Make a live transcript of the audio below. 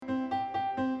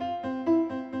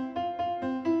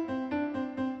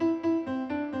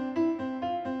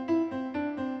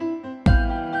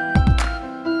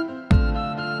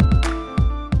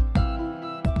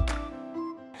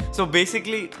So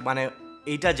basically মানে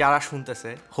এইটা যারা শুনতেছে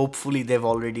hopefully they've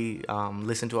already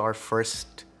listened to our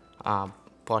first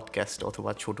podcast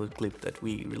অথবা ছোট clip that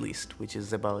we released which is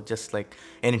about just like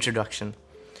an introduction.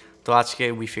 তো আজকে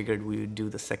we figured we would do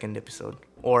the second episode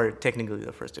or technically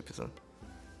the first episode.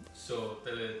 So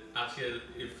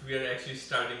if we are actually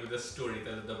starting with a story,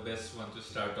 then the best one to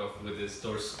start off with is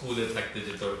তোর স্কুলে থাকতে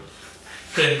যে তোর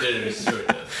ফ্রেন্ডের story.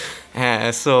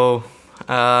 So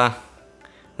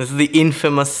this is the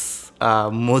infamous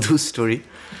Madhu story.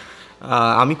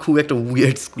 আমি খুব একটা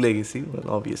weird স্কুলে গেছি, well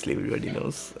obviously everybody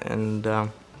knows, and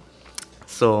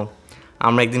so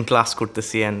আমরা একদিন ক্লাস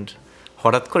করতেছি and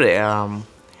হঠাৎ করে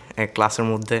ক্লাসের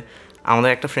মধ্যে আমাদের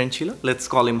একটা ফ্রেন্ড ছিল, লেটস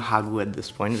কল হিম হাগু at this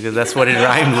point because that's what it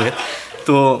rhymed with.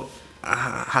 তো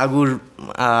হাগুর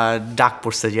ডাক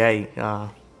পড়ছে যাই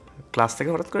ক্লাস থেকে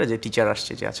হঠাৎ করে যে টিচার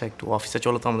আসছে যে আচ্ছা একটু অফিসে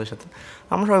চলো তো আমাদের সাথে।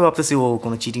 আমরা সবাই ভাবতেছি ও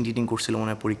কোনো চিটিং করছিল মনে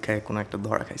হয়, পরীক্ষায় কোনো একটা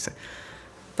ধরা খাইছে।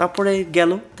 তারপরে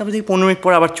গেল, তারপরে দেখি 15 মিনিট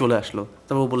পরে আবার চলে আসলো।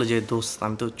 তারপর বলে যে দোস্ত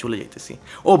আমি তো চলে যাইতেছি।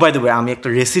 ও বাই দ্য ওয়ে আমি একটা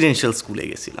রেসিডেন্সিয়াল স্কুলে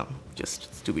গেছিলাম, just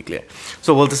two be clear.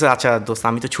 So বলতেছে আচ্ছা দোস্ত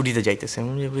আমি তো ছুটিতে যাইতেছি।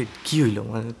 আমি কী হইলো,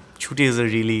 মানে ছুটি is a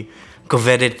really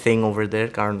coveted thing over দেয়ার,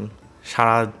 কারণ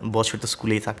সারা বছর তো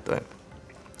স্কুলেই থাকতে হয়।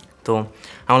 তো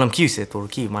আমি বললাম কী হয়েছে তোর,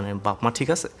 কি মানে বাপ মা ঠিক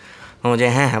আছে? আমার যে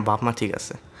হ্যাঁ বাপ মা ঠিক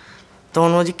আছে।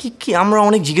 তখন বলছে কি আমরা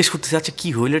অনেক জিজ্ঞেস করতেছি আচ্ছা কী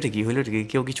হইলোটা কি,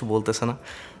 কেউ কিছু বলতেছে না।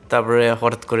 তারপরে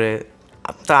হঠাৎ করে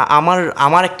তা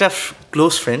আমার একটা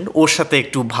ক্লোজ ফ্রেন্ড ওর সাথে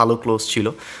একটু ভালো ক্লোজ ছিল,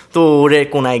 তো ওরে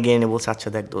কোনায় গিয়ে এনে বলছে আচ্ছা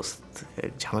দেখ দোস্ত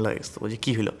ঝামেলা হয়ে গেছে। বলছে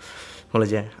কী হইলো? বলে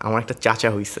যে আমার একটা চাচা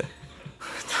হইছে।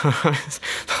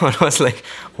 লাইক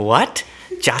হোয়াট,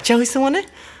 চাচা হইছে মানে?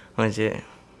 যে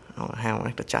হ্যাঁ আমার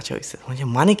একটা চাচা হইছে।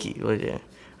 মানে কি? ওই যে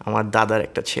আমার দাদার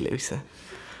একটা ছেলে হইছে।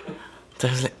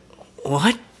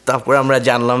 হোয়াট? তারপরে আমরা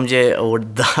জানলাম যে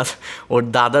ওর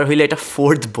দাদার হইলে এটা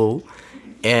 4th বউ,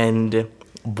 অ্যান্ড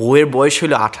বউয়ের বয়স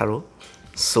হইল 18।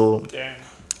 So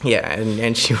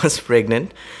and she was pregnant.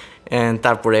 And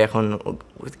তারপরে এখন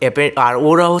আর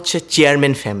ওরা হচ্ছে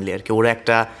চেয়ারম্যান ফ্যামিলি আর কি। ওরা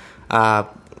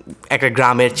একটা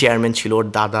গ্রামের চেয়ারম্যান ছিল ওর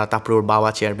দাদা, তারপরে ওর বাবা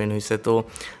চেয়ারম্যান হয়েছে। তো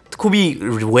খুবই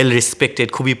ওয়েল রেসপেক্টেড,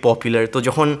 খুবই পপুলার। তো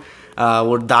যখন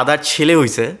ওর দাদার ছেলে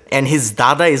হয়েছে, অ্যান্ড হিজ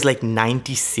দাদা ইজ লাইক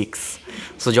 96।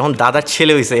 সো যখন দাদার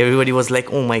ছেলে হয়েছে everybody was like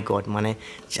O my god, মানে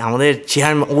আমাদের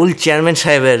ওল্ড চেয়ারম্যান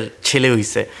সাহেবের ছেলে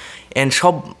হয়েছে। অ্যান্ড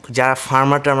সব যারা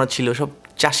ফার্মার টার্মার ছিল, সব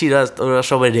চাষিরা ওরা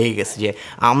সবাই রেগে গেছে যে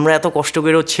আমরা এত কষ্ট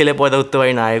করেও ছেলে পয়দা করতে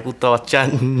পারি না, এক কুত্তা বাচ্চা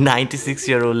 96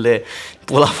 ইয়ার ওল্ডে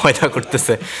পোলা পয়দা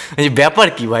করতেছে, ব্যাপার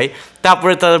কি ভাই?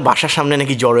 তারপরে তার বাসার সামনে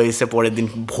নাকি জড়ো হয়েছে পরের দিন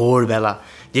ভোরবেলা,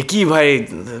 যে কি ভাই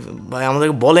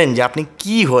আমাদেরকে বলেন যে আপনি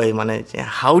কি হয়, মানে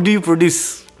হাউ ডু ইউ প্রডিউস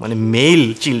মানে মেল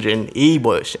চিলড্রেন এই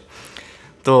বয়সে?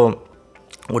 তো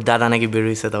ওর দাদা নাকি বের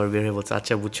হয়েছে, তারপর বের হয়ে বলছে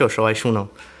আচ্ছা বুঝছো সবাই শুনো,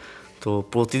 তো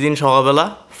প্রতিদিন সকালবেলা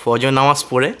ফজর নামাজ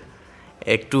পড়ে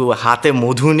একটু হাতে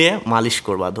মধু নিয়ে মালিশ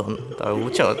করবা ধন, তারপর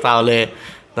বুঝছো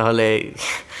তাহলে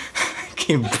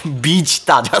কি বীজ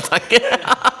তাজা থাকে।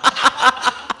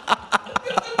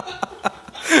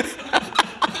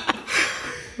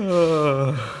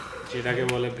 যেটাকে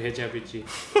বলে ভেজা বিচি।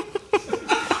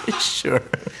 Sure.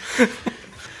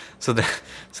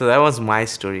 So that was my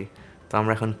story. তো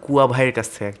আমরা এখন কুয়া ভাইয়ের কাছ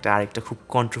থেকে আরেকটা খুব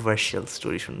কন্ট্রোভার্সিয়াল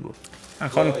স্টোরি শুনবো।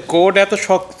 এখন কোড এত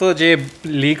শক্ত যে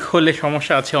লিক হলে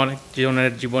সমস্যা আছে অনেক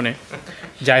জনের জীবনে।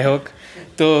 যাই হোক,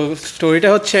 তো স্টোরিটা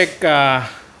হচ্ছে এক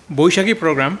বৈশাখী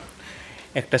প্রোগ্রাম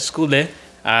একটা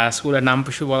স্কুলের নাম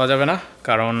কিছু বলা যাবে না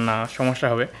কারণ সমস্যা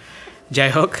হবে।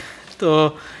 যাই হোক, তো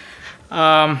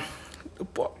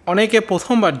অনেকে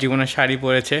প্রথমবার জীবনে শাড়ি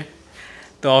পরেছে।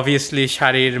 তো অবভিয়াসলি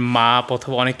শাড়ির মাপ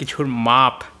অথবা অনেক কিছুর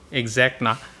মাপ এক্স্যাক্ট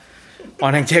না,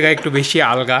 অনেক জায়গায় একটু বেশি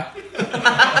আলগা।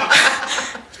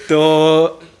 তো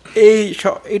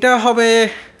এটা হবে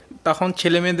তখন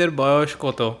ছেলেমেয়েদের বয়স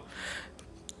কত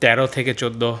 13 থেকে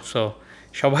 14। সো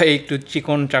সবাই একটু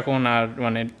চিকন চাকন আর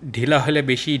মানে ঢিলা হলে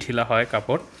বেশি ঢিলা হয়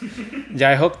কাপড়।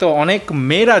 যাই হোক, তো অনেক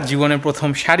মেয়েরা জীবনে প্রথম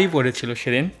শাড়ি পরেছিল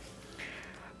সেদিন।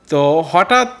 তো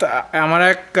হঠাৎ আমার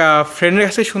এক ফ্রেন্ডের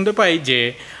কাছে শুনতে পাই যে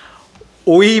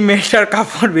ওই মেয়েটার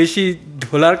কাপড় বেশি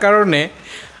ঢোলার কারণে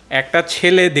একটা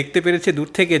ছেলে দেখতে পেরেছে দূর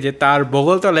থেকে যে তার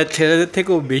বগলতলায় ছেলেদের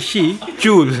থেকেও বেশি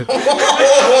চুল।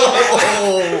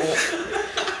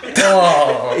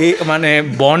 মানে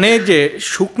বনে যে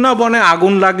শুকনা বনে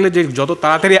আগুন লাগলে যে যত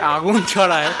তাড়াতাড়ি আগুন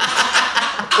ছড়ায়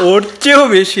ওর চেয়েও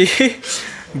বেশি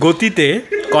গতিতে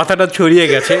কথাটা ছড়িয়ে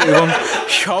গেছে, এবং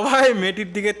সবাই মেয়েটির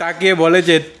দিকে তাকিয়ে বলে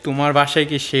যে তোমার বাসায়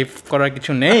কি শেভ করার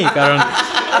কিছু নেই, কারণ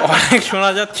অনেক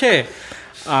শোনা যাচ্ছে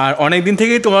আর অনেক দিন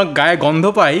থেকেই তোমার গায়ে গন্ধ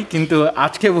পাই, কিন্তু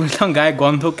আজকে বললাম গায়ে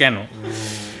গন্ধ কেন।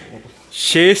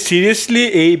 সে সিরিয়াসলি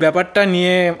এই ব্যাপারটা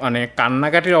নিয়ে মানে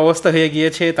কান্নাকাটির অবস্থা হয়ে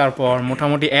গিয়েছে। তারপর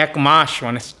মোটামুটি 1 মাস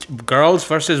মানে গার্লস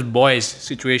ভার্সেস বয়েজ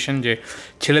সিচুয়েশন, যে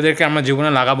ছেলেদেরকে আমরা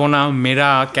জীবনে লাগাবো না, মেয়েরা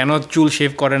কেন চুল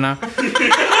শেভ করে না,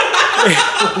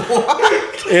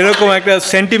 এরকম একটা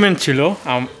সেন্টিমেন্ট ছিল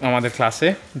আমাদের ক্লাসে।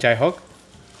 যাই হোক,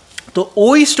 তো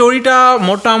ওই স্টোরিটা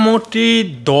মোটামুটি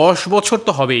 10 বছর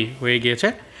তো হবেই হয়ে গিয়েছে,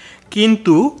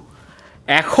 কিন্তু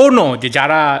এখনও যে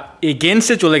যারা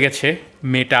এগেনস্টে চলে গেছে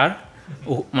মেটার,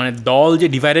 মানে দল যে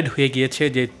ডিভাইডেড হয়ে গিয়েছে,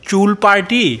 যে চুল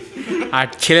পার্টি আর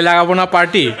ছেলে লাগাবো না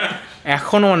পার্টি,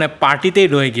 এখনও মানে পার্টিতেই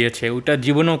রয়ে গিয়েছে, ওটা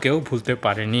জীবনেও কেউ ভুলতে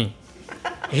পারেনি।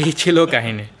 এই ছিল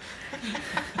কাহিনী।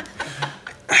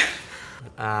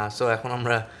 সো এখন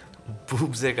আমরা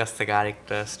বুবসের কাছ থেকে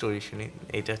আরেকটা স্টোরি শুনি।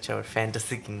 এটা হচ্ছে আবার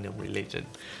fantasy kingdom related.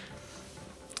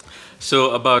 So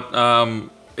about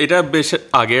এটা বেশ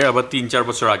আগের, আবার 3-4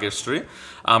 বছর আগের স্টোরি।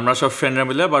 আমরা সব ফ্রেন্ডরা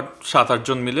মিলে আবার 7-8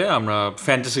 জন মিলে আমরা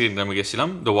ফ্যান্টাসি কিংডমে গেছিলাম,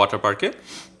 দ্য ওয়াটার পার্কে,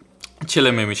 ছেলে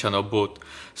মেয়ে মিশানো both.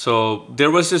 So there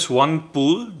was this one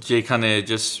pool, যেখানে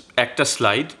জাস্ট একটা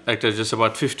স্লাইড, একটা জাস্ট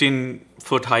অ্যাবাউট 15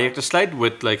 ফুট হাই একটা স্লাইড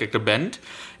উইথ লাইক একটা band,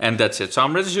 and that's it. So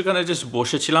আমরা জাস্ট ওখানে জাস্ট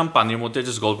বসেছিলাম, পানির মধ্যে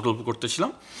জাস্ট গল্প টল্প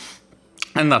করতেছিলাম,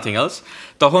 অ্যান্ড নাথিং এলস।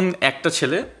 তখন একটা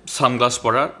ছেলে, সানগ্লাস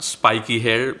পরা, স্পাইকি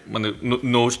হেয়ার, মানে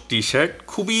নো টি শার্ট,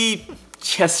 খুবই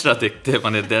ছেঁচড়া দেখতে,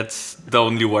 মানে that's the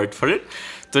only word for it.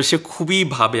 তো সে খুবই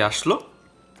ভাবে আসলো,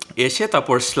 এসে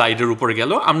তারপর স্লাইডের উপরে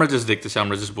গেল, আমরা জাস্ট দেখতেছি,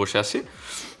 আমরা জাস্ট বসে আছি।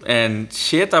 অ্যান্ড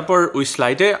সে তারপর ওই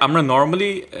স্লাইডে, আমরা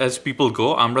নর্মালি অ্যাজ পিপল গো,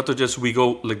 আমরা তো just we go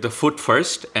like the foot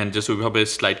first and just ওইভাবে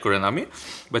স্লাইড করে নামি।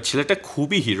 বাট ছেলেটা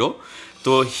খুবই হিরো,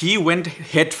 তো হি ওয়েন্ট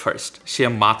হেড ফার্স্ট, সে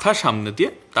মাথা সামনে দিয়ে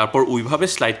তারপর ওইভাবে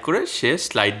স্লাইড করে সে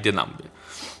স্লাইড দিয়ে নামবে।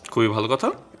 খুবই ভালো কথা।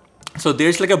 So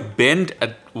there's like a bend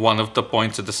at one of the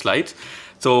points of the slides.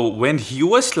 So when he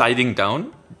was sliding down,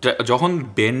 যখন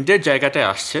বেন্ডের জায়গাটায়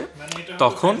আসছে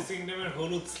তখন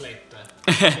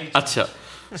আচ্ছা,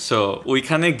 সো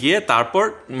ওইখানে গিয়ে তারপর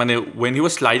মানে when he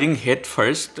was sliding head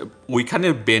first, ওইখানে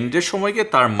বেন্ডের সময় গিয়ে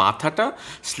তার মাথাটা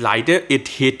স্লাইডে it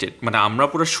hit it, মানে আমরা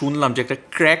পুরো শুনলাম যে একটা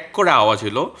ক্র্যাক করে আওয়াজ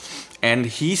হলো, and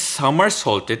he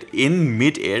somersaulted in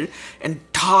mid air and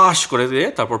ঠাস করে দিয়ে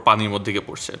তারপর পানির মধ্যে গিয়ে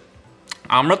পড়ছে।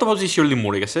 আমরা তো ভাবছি শিওরলি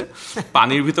মরে গেছে,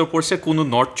 পানির ভিতর পড়ছে, কোনো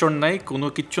নড়চড় নাই, কোনো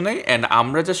কিচ্ছু নাই। অ্যান্ড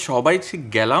আমরা যে সবাই ঠিক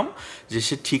গেলাম যে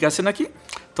সে ঠিক আছে নাকি,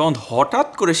 তখন হঠাৎ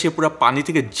করে সে পুরো পানি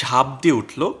থেকে ঝাঁপ দিয়ে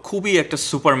উঠলো, খুবই একটা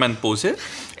সুপারম্যান পোজে।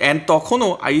 অ্যান্ড তখনও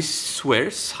I swear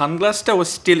সানগ্লাসটা was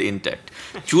still intact,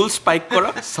 চুল স্পাইক করা,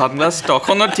 সানগ্লাস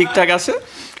তখনও ঠিকঠাক আছে।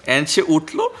 অ্যান্ড সে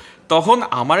উঠলো, তখন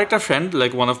আমার একটা friend,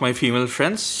 like one of my female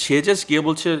friends, সে জাস্ট গিয়ে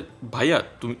বলছে, ভাইয়া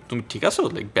তুমি ঠিক আছো,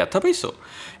 লাইক ব্যথা পাইছো?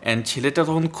 অ্যান্ড ছেলেটা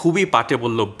তখন খুবই পাটে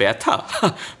বললো, ব্যথা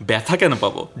ব্যথা কেন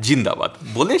পাবো, জিন্দাবাদ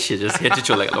বলে সে জাস্ট হেঁটে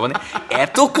চলে গেল। মানে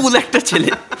এত কুল একটা ছেলে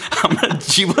আমরা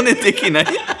জীবনে দেখি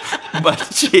নাই, বাট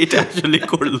সেটা আসলে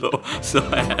করলো। সো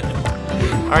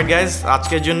আর গাইজ,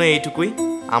 আজকের জন্য এইটুকুই।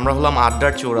 আমরা হলাম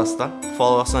আড্ডার চৌরাস্তা।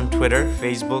 Follow us on Twitter,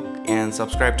 Facebook and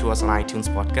subscribe to us on iTunes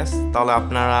podcast. তাহলে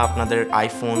আপনারা আপনাদের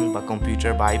আইফোন বা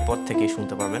কম্পিউটার বা আইপড থেকে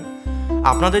শুনতে পারবেন।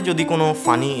 আপনাদের যদি কোনো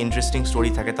ফানি ইন্টারেস্টিং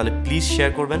স্টোরি থাকে তাহলে প্লিজ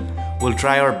শেয়ার করবেন। Will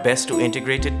try our best to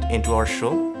integrate it into our show.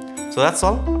 So that's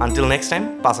all, until next time,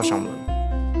 পাসা সামলান।